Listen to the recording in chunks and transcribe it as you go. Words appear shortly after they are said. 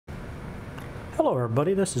Hello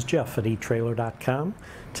everybody, this is Jeff at etrailer.com.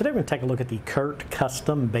 Today we're going to take a look at the Curt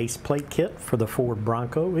custom base plate kit for the Ford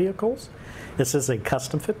Bronco vehicles. This is a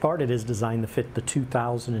custom fit part. It is designed to fit the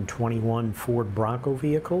 2021 Ford Bronco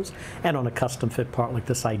vehicles. And on a custom fit part like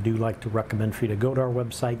this, I do like to recommend for you to go to our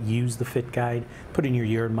website, use the fit guide, put in your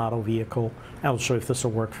year and model vehicle. I'll show you if this will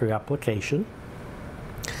work for your application.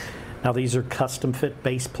 Now these are custom fit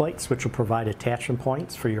base plates which will provide attachment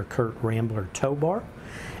points for your Curt Rambler tow bar.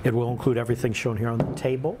 It will include everything shown here on the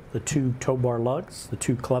table, the 2 tow bar lugs, the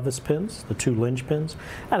 2 clevis pins, the 2 linchpins,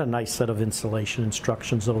 and a nice set of installation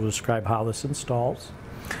instructions that will describe how this installs.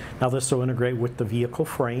 Now this will integrate with the vehicle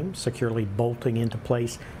frame, securely bolting into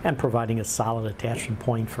place and providing a solid attachment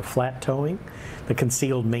point for flat towing. The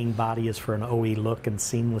concealed main body is for an OE look and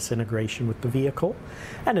seamless integration with the vehicle.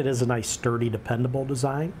 And it is a nice sturdy, dependable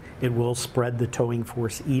design. It will spread the towing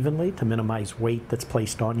force evenly to minimize weight that's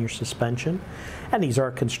placed on your suspension. And these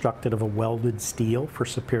are constructed of a welded steel for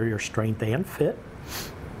superior strength and fit.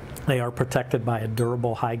 They are protected by a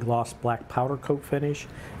durable high-gloss black powder coat finish,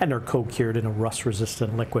 and they're co-cured in a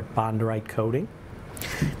rust-resistant liquid Bonderite coating.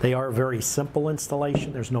 They are a very simple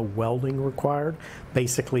installation. There's no welding required.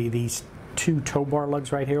 Basically, these 2 tow bar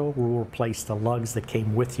lugs right here will replace the lugs that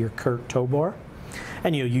came with your Curt tow bar.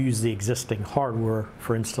 And you'll use the existing hardware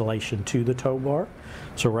for installation to the tow bar.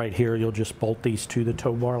 So right here, you'll just bolt these to the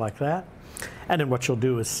tow bar like that. And then what you'll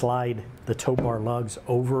do is slide the tow bar lugs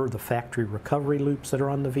over the factory recovery loops that are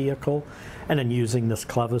on the vehicle, and then using this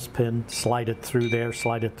clevis pin, slide it through there,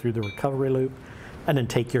 slide it through the recovery loop, and then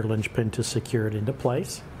take your linch pin to secure it into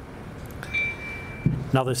place.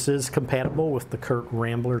 Now this is compatible with the Curt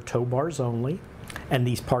Rambler tow bars only, and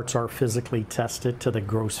these parts are physically tested to the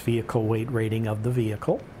gross vehicle weight rating of the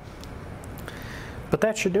vehicle. But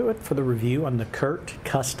that should do it for the review on the Curt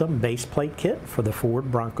custom base plate kit for the Ford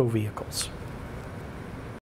Bronco vehicles.